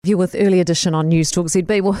You with Early Edition on News Talk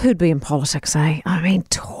ZB. Well, who'd be in politics, eh? I mean,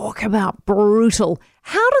 talk about brutal.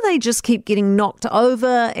 How do they just keep getting knocked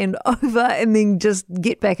over and then just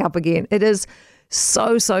get back up again? It is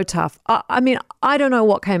so tough. I mean, I don't know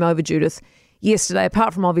what came over Judith yesterday,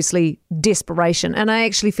 apart from obviously desperation. And I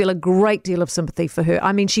actually feel a great deal of sympathy for her.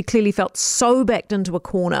 I mean, she clearly felt so backed into a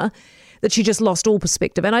corner that she just lost all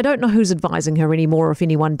perspective. And I don't know who's advising her anymore, or if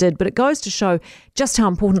anyone did, but it goes to show just how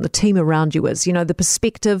important the team around you is. You know, the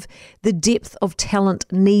perspective, the depth of talent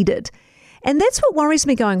needed. And that's what worries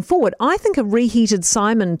me going forward. I think a reheated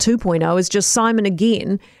Simon 2.0 is just Simon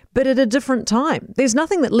again, but at a different time. There's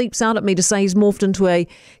nothing that leaps out at me to say he's morphed into a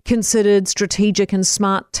considered, strategic and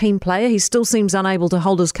smart team player. He still seems unable to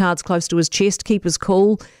hold his cards close to his chest, keep his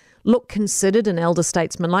cool, look considered and elder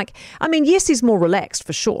statesman-like. I mean, yes, he's more relaxed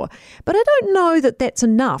for sure, but I don't know that that's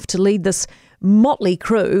enough to lead this motley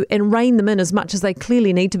crew and rein them in as much as they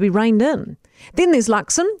clearly need to be reined in. Then there's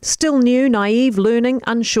Luxon, still new, naive, learning,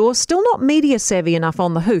 unsure, still not media savvy enough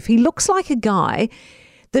on the hoof. He looks like a guy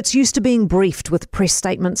that's used to being briefed with press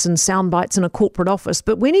statements and sound bites in a corporate office,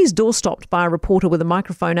 but when he's doorstopped by a reporter with a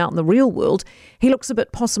microphone out in the real world, he looks a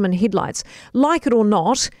bit possum in headlights. Like it or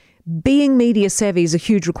not, being media savvy is a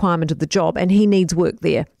huge requirement of the job, and he needs work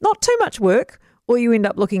there. Not too much work, or you end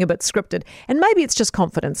up looking a bit scripted. And maybe it's just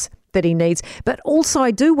confidence that he needs. But also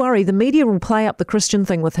I do worry the media will play up the Christian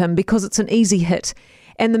thing with him because it's an easy hit.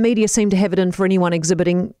 And the media seem to have it in for anyone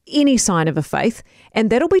exhibiting any sign of a faith.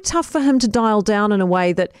 And that'll be tough for him to dial down in a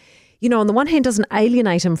way that, you know, on the one hand doesn't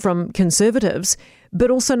alienate him from conservatives,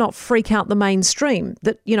 but also not freak out the mainstream,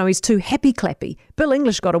 that, you know, he's too happy-clappy. Bill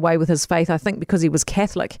English got away with his faith, I think, because he was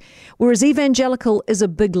Catholic, whereas evangelical is a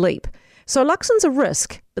big leap. So Luxon's a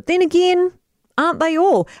risk, but then again, aren't they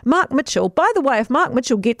all? Mark Mitchell, by the way, if Mark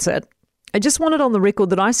Mitchell gets it, I just want it on the record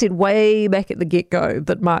that I said way back at the get-go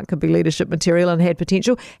that Mark could be leadership material and had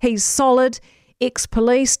potential. He's solid,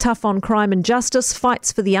 ex-police, tough on crime and justice,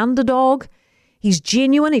 fights for the underdog. He's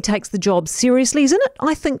genuine. He takes the job seriously. He's in it,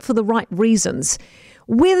 I think, for the right reasons.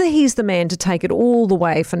 Whether he's the man to take it all the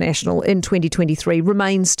way for National in 2023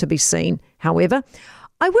 remains to be seen. However,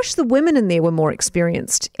 I wish the women in there were more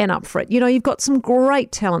experienced and up for it. You know, you've got some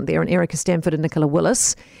great talent there in Erica Stanford and Nicola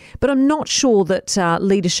Willis, but I'm not sure that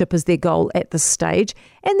leadership is their goal at this stage.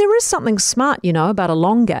 And there is something smart, you know, about a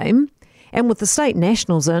long game. And with the state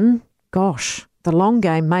nationals in, gosh, the long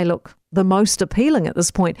game may look the most appealing at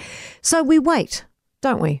this point. So we wait,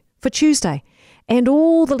 don't we, for Tuesday and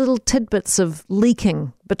all the little tidbits of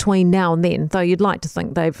leaking between now and then, though you'd like to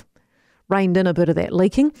think they've reined in a bit of that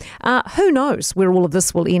leaking. Who knows where all of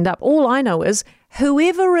this will end up? All I know is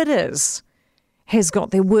whoever it is has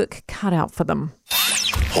got their work cut out for them.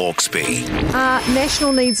 Hawkesby.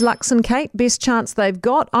 National needs Luxon, Kate. Best chance they've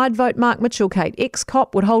got. I'd vote Mark Mitchell, Kate.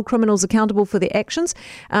 Ex-cop would hold criminals accountable for their actions.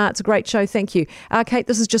 It's a great show. Thank you. Kate,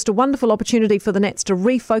 this is just a wonderful opportunity for the Nats to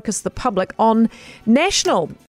refocus the public on National.